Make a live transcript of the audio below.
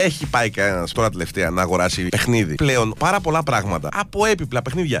Έχει πάει κανένα τώρα τελευταία να αγοράσει παιχνίδι. Πλέον πάρα πολλά πράγματα από έπιπλα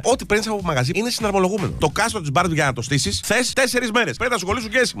παιχνίδια. Ό,τι παίρνει από μαγαζί είναι συναρμολογούμενο. Το κάστρο τη Barbie για να το στήσει θε 4 μέρες. Πρέπει να σου κολλήσουν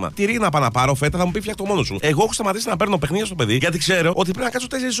και έσημα. Τι ρίνα πάω να πάρω φέτα, θα μου πει φτιάχτο μόνο σου. Εγώ έχω σταματήσει να παίρνω παιχνίδια στο παιδί γιατί ξέρω ότι πρέπει να κάτσω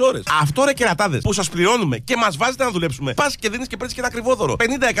 4 ώρες. Αυτό ρε κερατάδε που σα πληρώνουμε και μα βάζετε να δουλέψουμε. Πα και δίνει και παίρνει και ένα ακριβόδωρο.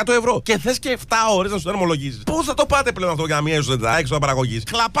 50-100 ευρώ. Και θε και 7 ώρες να σου αρμολογήσει. Πώ θα το πάτε πλέον αυτό για να μοιάζουν τα έξοδα παραγωγή.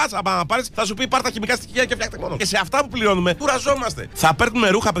 Χλαπάτσα να πάρει, θα σου πει πάρ' τα χημικά στοιχεία και φτιάχτε μόνο. Και σε αυτά που πληρώνουμε κουραζόμαστε. Θα παίρνουμε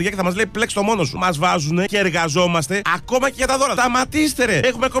ρούχα παιδιά και θα μα λέει πλέξ το μόνο σου. Μα βάζουν και εργαζόμαστε ακόμα και για τα δώρα. Σταματήστε ρε.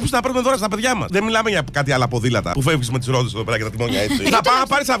 Έχουμε κόψει να παίρνουμε δώρα στα παιδιά μα. Δεν μιλάμε για κάτι άλλα ποδήλατα που φεύγει με τι ρόδε εδώ πέρα και τα τιμόνια έτσι. Θα πάω να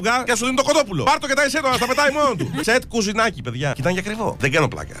πάρει αυγά και σου δίνει το κοτόπουλο. Πάρ' το και τα εσέτο να στα πετάει μόνο του. Σετ κουζινάκι παιδιά. Κοιτάνε για ακριβό. Δεν κάνω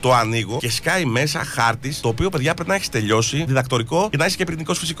πλάκα. Το ανοίγω και σκάει μέσα χάρτη το οποίο παιδιά πρέπει να έχει τελειώσει διδακτορικό και να είσαι και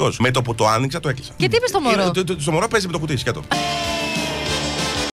πυρηνικό φυσικό. Με το που το άνοιξα το έκλεισα. Και τι είπε στο μωρό. Στο μωρό παίζει με το κουτί σκέτο.